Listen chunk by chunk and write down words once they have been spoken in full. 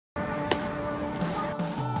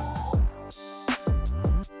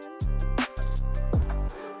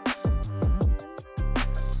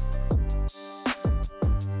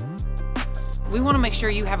We want to make sure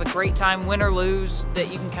you have a great time, win or lose, that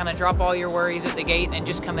you can kind of drop all your worries at the gate and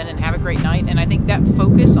just come in and have a great night. And I think that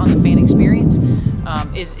focus on the fan experience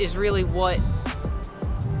is really what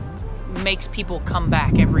makes people come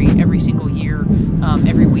back every single year,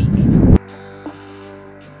 every week.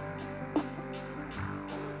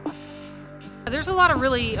 There's a lot of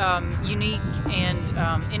really unique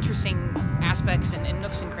and interesting aspects and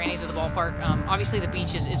nooks and crannies of the ballpark. Obviously the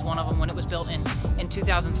beach is one of them. When it was built in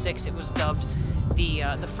 2006, it was dubbed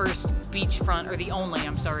the first beachfront, or the only,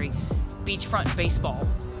 I'm sorry, beachfront baseball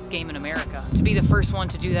game in America. To be the first one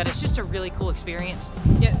to do that, it's just a really cool experience.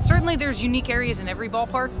 Yeah, certainly there's unique areas in every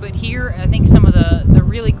ballpark, but here I think some of the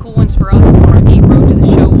really cool ones for us are the Road to the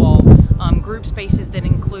Show wall, group spaces that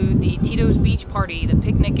include the Tito's Beach Party, the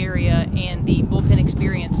picnic area, and the bullpen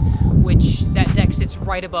experience, which that deck sits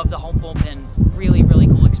right above the home bullpen. Really, really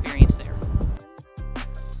cool experience there.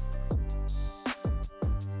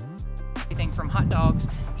 Everything from hot dogs,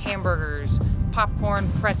 hamburgers,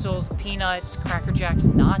 popcorn, pretzels, peanuts, Cracker Jacks,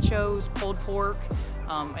 nachos, pulled pork.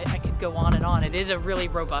 I could go on and on. It is a really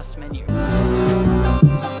robust menu.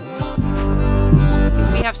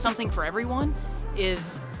 We have something for everyone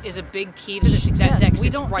is a big key to the success. We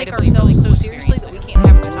don't take ourselves so seriously that we can't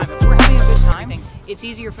have a good time. If we're having a good time, it's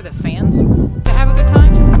easier for the fans to have a good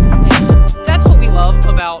time. And that's what we love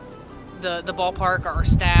about the ballpark, our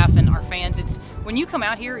staff, and our fans. It's when you come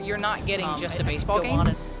out here, you're not getting just a baseball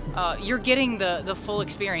game. You're getting the full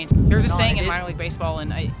experience. There's a saying in minor league baseball,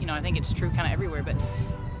 and I think it's true kind of everywhere, but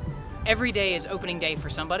every day is opening day for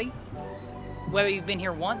somebody. Whether you've been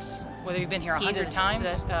here once, whether you've been here 100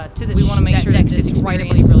 times, we want to make sure that this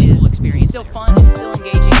experience is really cool experience. Still fun, still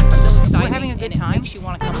engaging, still exciting. We're having a good time. It makes you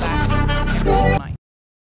want to come back every single night.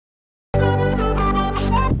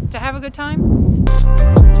 To have a good time,